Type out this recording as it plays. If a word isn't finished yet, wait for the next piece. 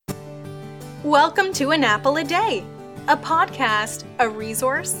Welcome to An Apple a Day, a podcast, a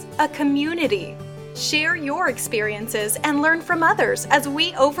resource, a community. Share your experiences and learn from others as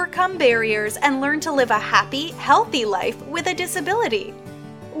we overcome barriers and learn to live a happy, healthy life with a disability.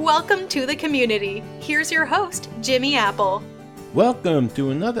 Welcome to the community. Here's your host, Jimmy Apple. Welcome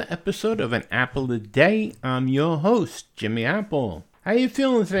to another episode of An Apple a Day. I'm your host, Jimmy Apple. How you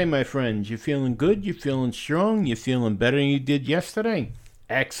feeling today, my friends? You feeling good? You feeling strong? You feeling better than you did yesterday?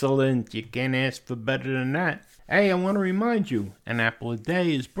 Excellent. You can't ask for better than that. Hey, I want to remind you, An Apple a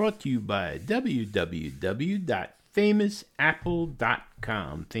Day is brought to you by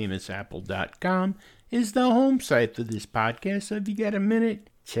www.famousapple.com. Famousapple.com is the home site for this podcast, so if you got a minute,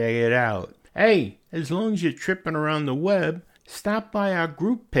 check it out. Hey, as long as you're tripping around the web, stop by our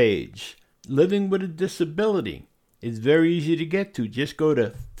group page, Living with a Disability. It's very easy to get to. Just go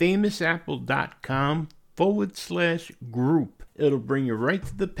to famousapple.com/group. It'll bring you right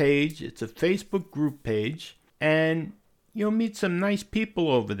to the page. It's a Facebook group page, and you'll meet some nice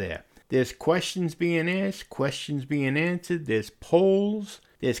people over there. There's questions being asked, questions being answered. There's polls.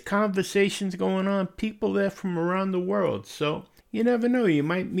 There's conversations going on. People there from around the world. So you never know. You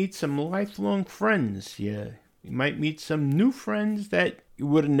might meet some lifelong friends. You might meet some new friends that you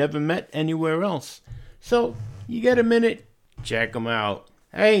would have never met anywhere else. So you get a minute, check them out.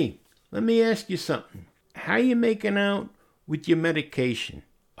 Hey, let me ask you something. How you making out with your medication?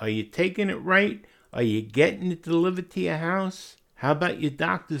 Are you taking it right? Are you getting it delivered to your house? How about your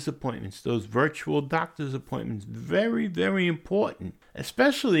doctor's appointments? Those virtual doctor's appointments, very, very important.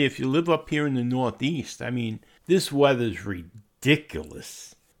 Especially if you live up here in the Northeast. I mean, this weather's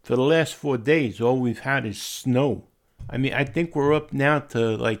ridiculous. For the last 4 days, all we've had is snow. I mean, I think we're up now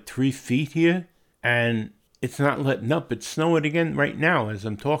to like 3 feet here. And it's not letting up. It's snowing again right now as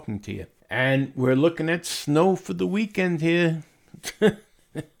I'm talking to you. And we're looking at snow for the weekend here.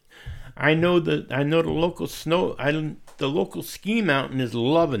 I know the local the local ski mountain is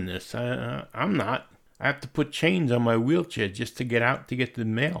loving this. I'm not. I have to put chains on my wheelchair just to get out to get the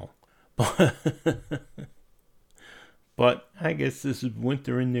mail. But I guess this is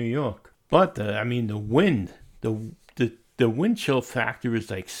winter in New York. But the wind, the wind chill factor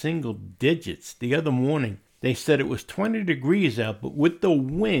is like single digits. The other morning, they said it was 20 degrees out, but with the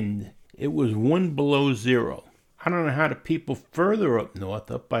wind, it was 1 below zero. I don't know how the people further up north,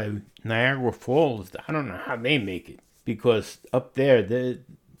 up by Niagara Falls, I don't know how they make it. Because up there,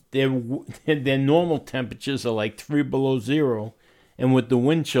 their normal temperatures are like 3 below zero. And with the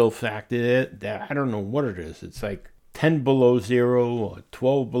wind chill factor, I don't know what it is. It's like 10 below zero or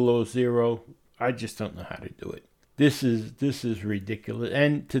 12 below zero. I just don't know how to do it. This is ridiculous.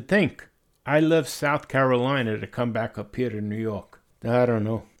 And to think, I left South Carolina to come back up here to New York. I don't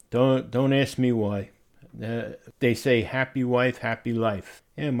know. Don't ask me why. They say happy wife, happy life.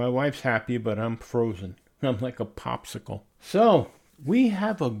 Yeah, my wife's happy, but I'm frozen. I'm like a popsicle. So, we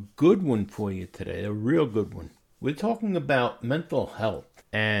have a good one for you today, a real good one. We're talking about mental health,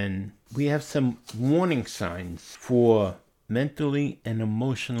 and we have some warning signs for mentally and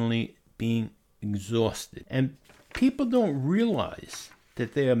emotionally being exhausted. And people don't realize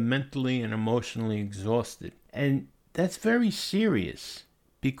that they are mentally and emotionally exhausted. And that's very serious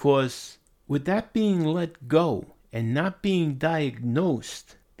because with that being let go and not being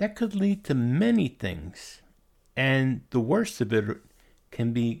diagnosed, that could lead to many things. And the worst of it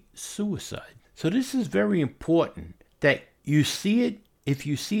can be suicide. So this is very important that you see it, if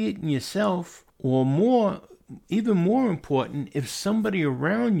you see it in yourself, or even more important, if somebody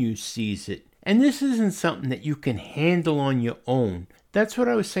around you sees it. And this isn't something that you can handle on your own. That's what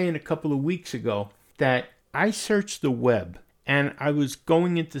I was saying a couple of weeks ago, that I searched the web and I was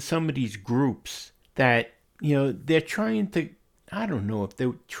going into some of these groups that, they're trying to, I don't know if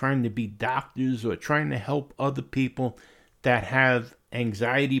they're trying to be doctors or trying to help other people that have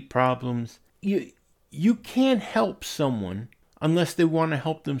anxiety problems. You can't help someone unless they want to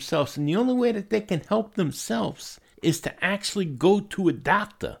help themselves. And the only way that they can help themselves is to actually go to a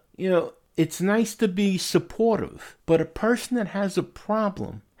doctor. It's nice to be supportive, but a person that has a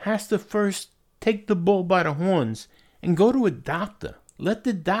problem has to first take the bull by the horns and go to a doctor. Let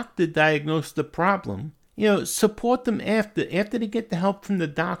the doctor diagnose the problem. Support them after they get the help from the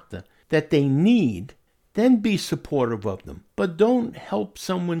doctor that they need, then be supportive of them. But don't help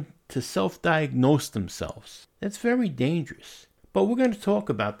someone to self-diagnose themselves. That's very dangerous. But we're going to talk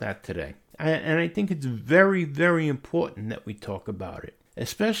about that today. And I think it's very, very important that we talk about it.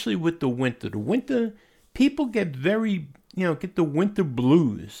 Especially with the winter. The winter, people get get the winter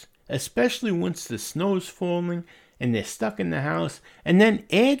blues. Especially once the snow's falling and they're stuck in the house. And then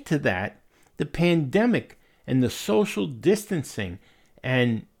add to that the pandemic and the social distancing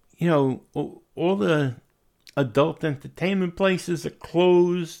and, all the adult entertainment places are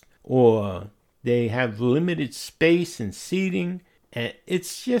closed, or they have limited space and seating. And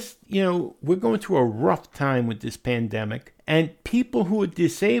it's just, we're going through a rough time with this pandemic. And people who are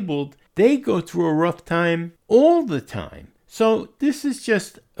disabled, they go through a rough time all the time. So this is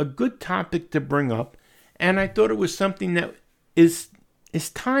just a good topic to bring up. And I thought it was something that is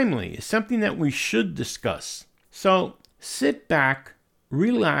timely. It's something that we should discuss. So sit back,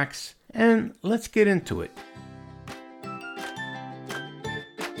 relax, and let's get into it.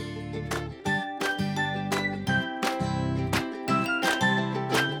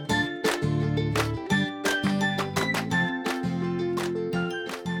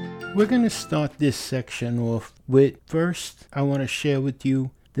 We're going to start this section off with, first, I want to share with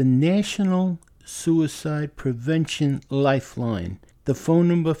you the National Suicide Prevention Lifeline. The phone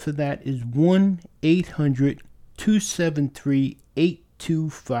number for that is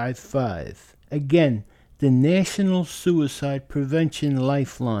 1-800-273-8255. Again, the National Suicide Prevention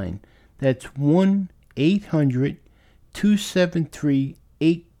Lifeline. That's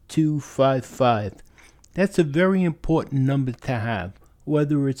 1-800-273-8255. That's a very important number to have.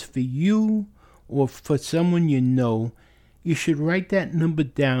 Whether it's for you or for someone you know, you should write that number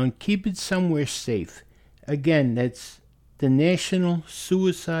down. Keep it somewhere safe. Again, that's the National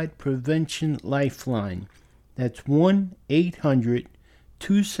Suicide Prevention Lifeline. That's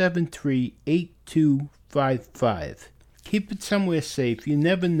 1-800-273-8255. Keep it somewhere safe. You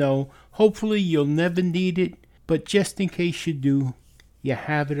never know. Hopefully you'll never need it, but just in case you do, you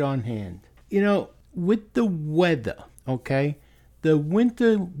have it on hand. With the weather, okay? The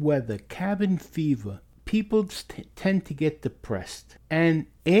winter weather, cabin fever, people tend to get depressed. And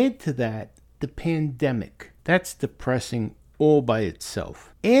add to that the pandemic. That's depressing all by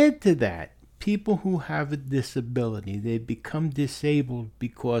itself. Add to that people who have a disability. They become disabled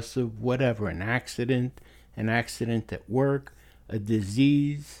because of whatever, an accident at work, a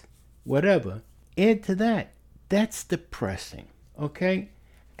disease, whatever. Add to that. That's depressing, okay?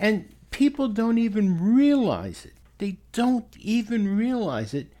 And people don't even realize it. They don't even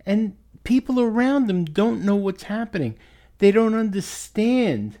realize it. And people around them don't know what's happening. They don't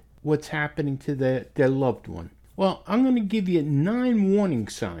understand what's happening to their loved one. Well, I'm going to give you 9 warning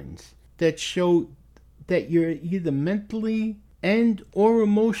signs that show that you're either mentally and or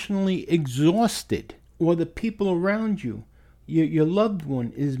emotionally exhausted, or the people around you, your loved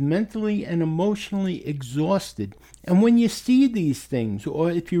one, is mentally and emotionally exhausted. And when you see these things, or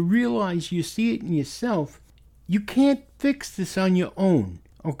if you realize you see it in yourself, you can't fix this on your own,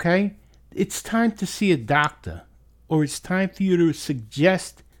 okay? It's time to see a doctor, or it's time for you to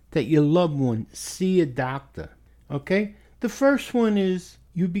suggest that your loved one see a doctor, okay? The first one is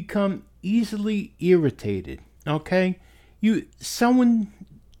you become easily irritated, okay? Someone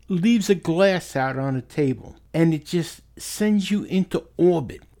leaves a glass out on a table, and it just sends you into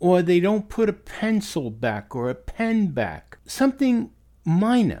orbit, or they don't put a pencil back or a pen back. Something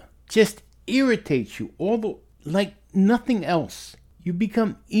minor just irritates you like nothing else. You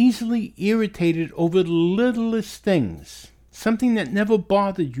become easily irritated over the littlest things, something that never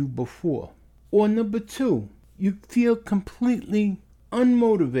bothered you before. Or number 2, you feel completely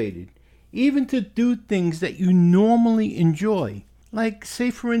unmotivated, even to do things that you normally enjoy. Like, say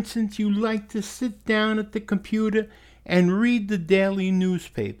for instance, you like to sit down at the computer and read the daily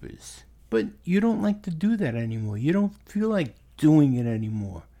newspapers, but you don't like to do that anymore. You don't feel like doing it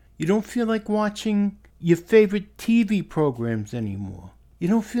anymore. You don't feel like watching your favorite TV programs anymore. You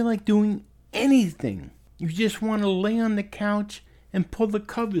don't feel like doing anything. You just want to lay on the couch and pull the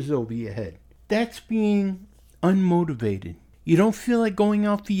covers over your head. That's being unmotivated. You don't feel like going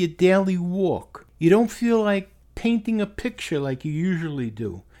out for your daily walk. You don't feel like painting a picture like you usually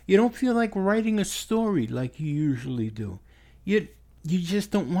do. You don't feel like writing a story like you usually do. You just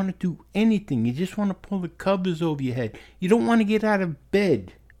don't want to do anything. You just want to pull the covers over your head. You don't want to get out of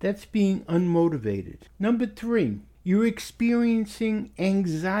bed. That's being unmotivated. Number 3, you're experiencing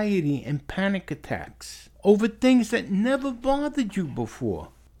anxiety and panic attacks over things that never bothered you before.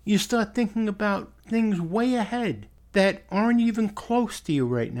 You start thinking about things way ahead that aren't even close to you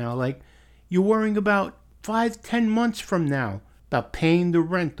right now. Like, you're worrying about 5-10 months from now about paying the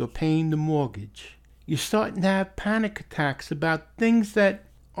rent or paying the mortgage. You're starting to have panic attacks about things that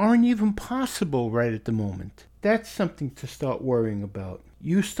aren't even possible right at the moment. That's something to start worrying about.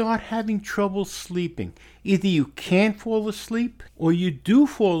 You start having trouble sleeping. Either you can't fall asleep, or you do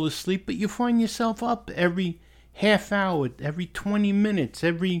fall asleep, but you find yourself up every half hour, every 20 minutes,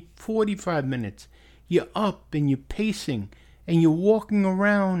 every 45 minutes. You're up and you're pacing and you're walking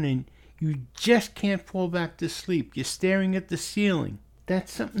around and you just can't fall back to sleep. You're staring at the ceiling.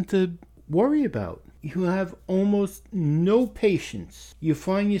 that's something to worry about. You have almost no patience. You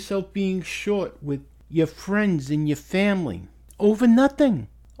find yourself being short with your friends and your family over nothing.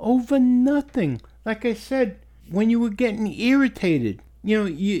 Over nothing. Like I said, when you were getting irritated,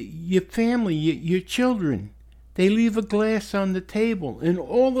 your family, your children, they leave a glass on the table, and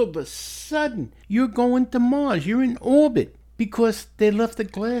all of a sudden, you're going to Mars. You're in orbit because they left a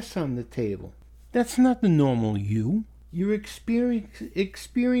glass on the table. That's not the normal you. You're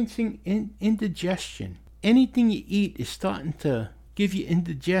experiencing indigestion. Anything you eat is starting to give you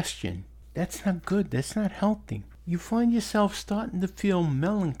indigestion. That's not good. That's not healthy. You find yourself starting to feel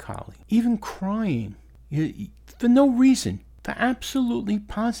melancholy, even crying, for no reason, for absolutely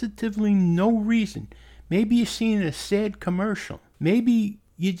positively no reason. Maybe you're seeing a sad commercial. Maybe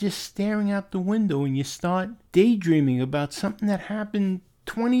you're just staring out the window and you start daydreaming about something that happened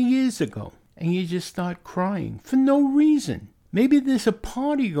 20 years ago, and you just start crying for no reason. Maybe there's a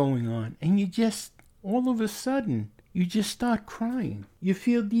party going on and you just, all of a sudden, you just start crying. You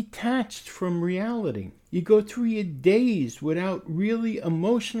feel detached from reality. You go through your days without really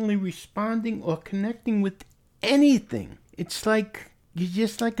emotionally responding or connecting with anything. It's like you're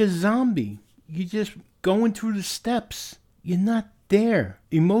just like a zombie. You're just going through the steps. You're not there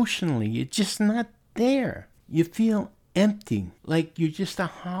emotionally. You're just not there. You feel empty, like you're just a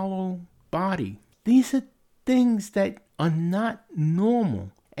hollow body. These are things that are not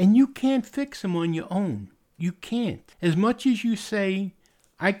normal, and you can't fix them on your own. You can't. As much as you say,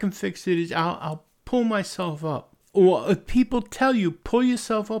 I can fix it, I'll pull myself up. Or if people tell you, pull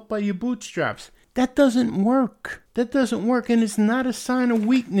yourself up by your bootstraps, that doesn't work. That doesn't work, and it's not a sign of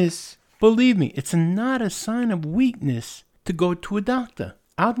weakness. Believe me, it's not a sign of weakness to go to a doctor.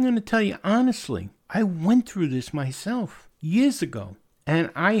 I'm going to tell you honestly, I went through this myself years ago, and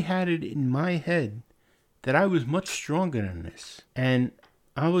I had it in my head that I was much stronger than this, and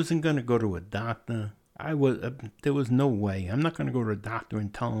I wasn't going to go to a doctor. There was no way. I'm not going to go to a doctor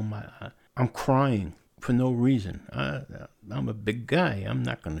and tell him I'm crying for no reason. I'm a big guy. I'm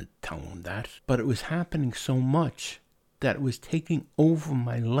not going to tell him that. But it was happening so much that it was taking over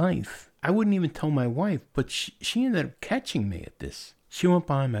my life. I wouldn't even tell my wife, but she ended up catching me at this. She went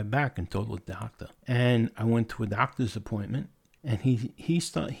behind my back and told the doctor. And I went to a doctor's appointment, and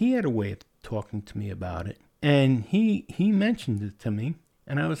he had a way of talking to me about it. And he mentioned it to me.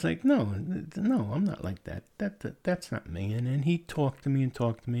 And I was like, no, I'm not like that. That's not me. And then he talked to me.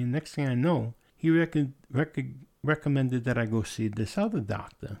 And next thing I know, he recommended that I go see this other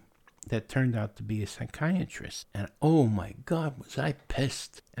doctor that turned out to be a psychiatrist. And oh my God, was I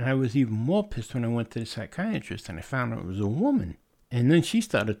pissed. And I was even more pissed when I went to the psychiatrist and I found out it was a woman. And then she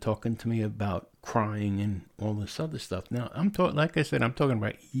started talking to me about crying and all this other stuff. Now, like I said, I'm talking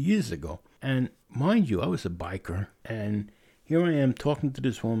about years ago. And mind you, I was a biker, and here I am talking to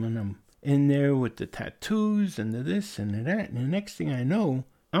this woman. I'm in there with the tattoos and the this and the that. And the next thing I know,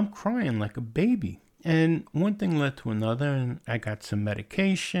 I'm crying like a baby. And one thing led to another, and I got some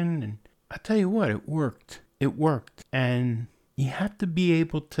medication. And I tell you what, it worked. It worked. And you have to be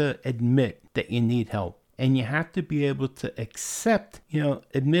able to admit that you need help. And you have to be able to accept,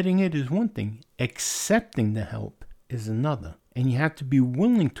 admitting it is one thing. Accepting the help is another. And you have to be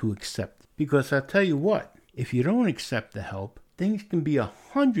willing to accept. Because I tell you what, if you don't accept the help, things can be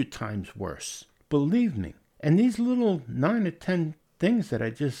 100 times worse. Believe me. And these little 9 or 10 things that I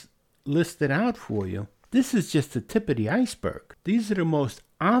just listed out for you, this is just the tip of the iceberg. These are the most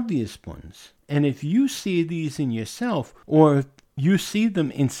obvious ones. And if you see these in yourself, or if you see them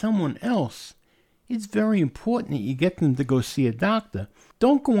in someone else, it's very important that you get them to go see a doctor.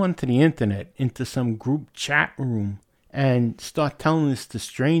 Don't go onto the internet, into some group chat room, and start telling this to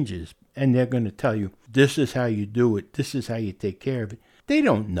strangers. And they're going to tell you, this is how you do it. This is how you take care of it. They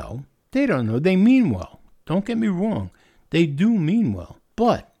don't know. They mean well. Don't get me wrong. They do mean well.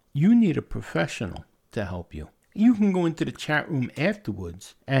 But you need a professional to help you. You can go into the chat room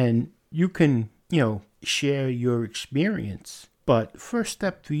afterwards and you can, share your experience. But first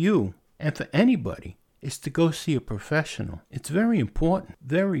step for you and for anybody is to go see a professional. It's very important.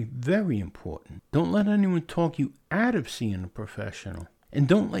 Very, very important. Don't let anyone talk you out of seeing a professional. And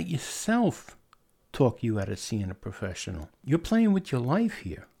don't let yourself talk you out of seeing a professional. You're playing with your life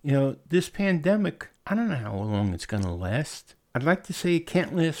here. This pandemic, I don't know how long it's going to last. I'd like to say it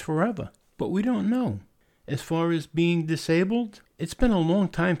can't last forever, but we don't know. As far as being disabled, it's been a long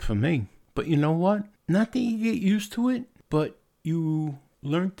time for me. But you know what? Not that you get used to it, but you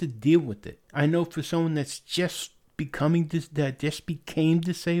learn to deal with it. I know for someone that's just became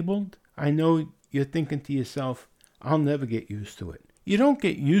disabled, I know you're thinking to yourself, I'll never get used to it. You don't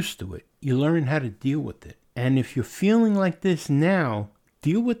get used to it. You learn how to deal with it. And if you're feeling like this now,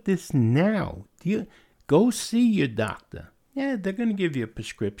 deal with this now. Go see your doctor. Yeah, they're going to give you a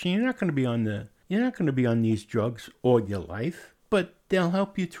prescription. You're not going to be on these drugs all your life, but they'll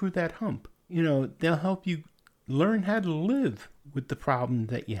help you through that hump. They'll help you learn how to live with the problem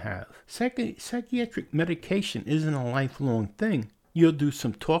that you have. Psychiatric medication isn't a lifelong thing. You'll do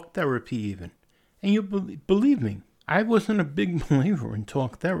some talk therapy even. And you believe me, I wasn't a big believer in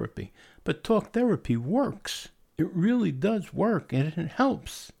talk therapy, but talk therapy works. It really does work, and it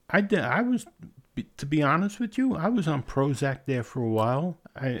helps. To be honest with you, I was on Prozac there for a while.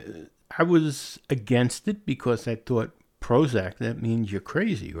 I was against it because I thought Prozac, that means you're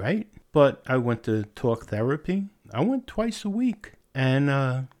crazy, right? But I went to talk therapy. I went twice a week,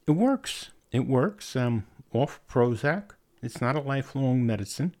 and it works. It works. I'm off Prozac. It's not a lifelong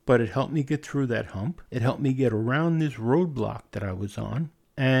medicine, but it helped me get through that hump. It helped me get around this roadblock that I was on,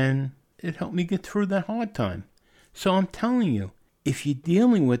 and it helped me get through that hard time. So I'm telling you, if you're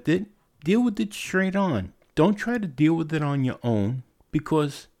dealing with it, deal with it straight on. Don't try to deal with it on your own,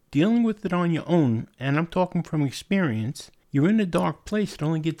 because dealing with it on your own, and I'm talking from experience, you're in a dark place. It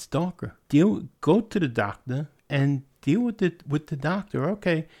only gets darker. Go to the doctor and deal with it with the doctor.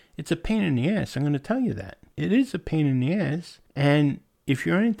 Okay, it's a pain in the ass. I'm going to tell you that. It is a pain in the ass. And if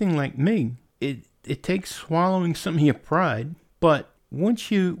you're anything like me, it takes swallowing some of your pride. But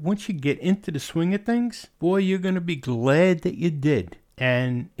once you get into the swing of things, boy, you're going to be glad that you did.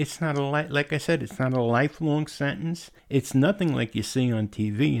 And it's not like I said, it's not a lifelong sentence. It's nothing like you see on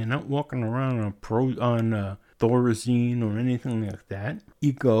TV. You're not walking around on Thorazine or anything like that.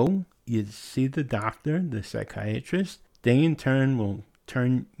 You go, you see the doctor, the psychiatrist. They in turn will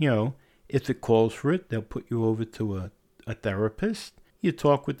turn, if it calls for it, they'll put you over to a therapist. You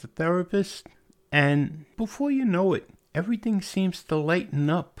talk with the therapist, and before you know it, everything seems to lighten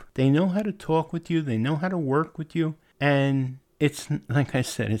up. They know how to talk with you. They know how to work with you. And it's, like I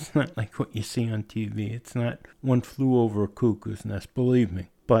said, it's not like what you see on TV. It's not One Flew Over a Cuckoo's Nest, believe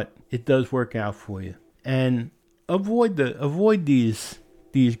me. But it does work out for you. And avoid these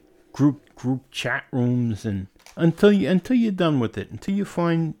group chat rooms, and until you're done with it, until you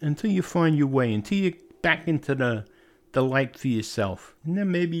find your way, until you're back into the light for yourself, and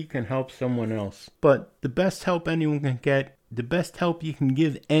then maybe you can help someone else. But the best help anyone can get, the best help you can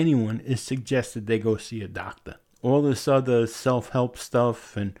give anyone, is suggest that they go see a doctor. All this other self-help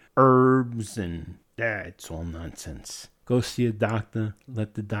stuff and herbs and it's all nonsense. Go see a doctor.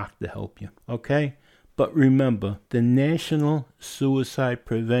 Let the doctor help you. Okay? But remember, the National Suicide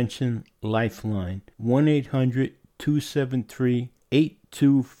Prevention Lifeline,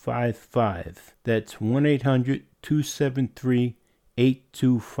 1-800-273-8255. That's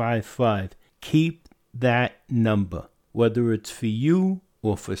 1-800-273-8255. Keep that number. Whether it's for you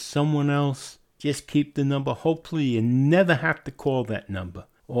or for someone else, just keep the number. Hopefully you never have to call that number.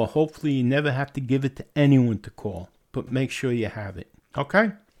 Or hopefully you never have to give it to anyone to call. But make sure you have it.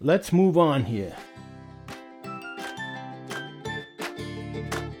 Okay? Let's move on here.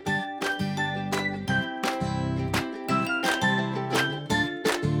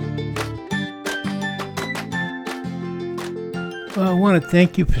 Well, I want to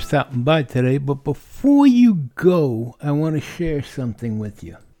thank you for stopping by today, but before you go, I want to share something with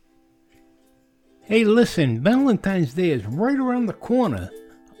you. Hey, listen, Valentine's Day is right around the corner.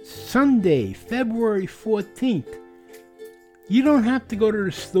 Sunday, February 14th. You don't have to go to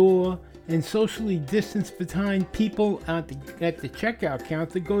the store and socially distance behind people at the checkout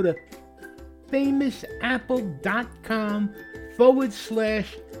counter. Go to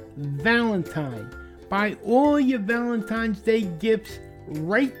famousapple.com/Valentine. Buy all your Valentine's Day gifts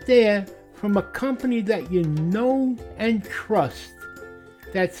right there from a company that you know and trust.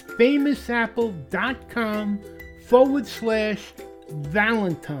 That's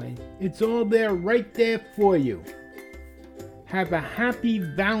famousapple.com/Valentine. It's all there, right there for you. Have a happy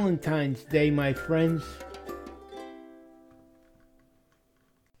Valentine's Day, my friends.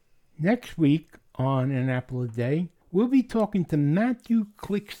 Next week on An Apple a Day, we'll be talking to Matthew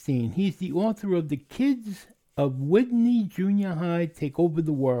Klickstein. He's the author of The Kids of Whitney Junior High Take Over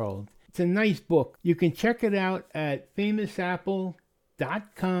the World. It's a nice book. You can check it out at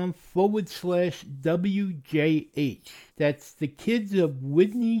famousapple.com/WJH. That's The Kids of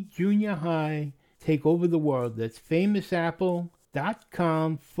Whitney Junior High Take Over the World. That's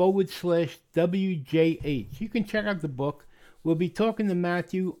famousapple.com/WJH. You can check out the book. We'll be talking to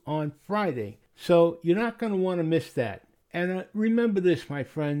Matthew on Friday. So you're not going to want to miss that. And remember this, my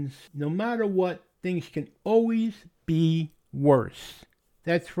friends. No matter what, things can always be worse.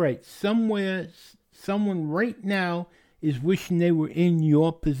 That's right. Somewhere, someone right now is wishing they were in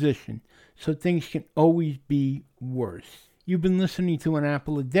your position. So things can always be worse. You've been listening to An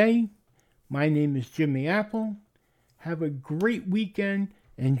Apple a Day. My name is Jimmy Apple. Have a great weekend.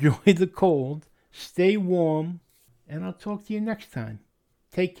 Enjoy the cold. Stay warm. And I'll talk to you next time.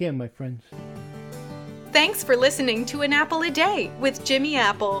 Take care, my friends. Thanks for listening to An Apple a Day with Jimmy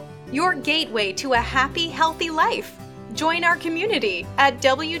Apple, your gateway to a happy, healthy life. Join our community at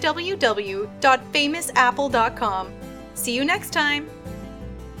www.famousapple.com. See you next time.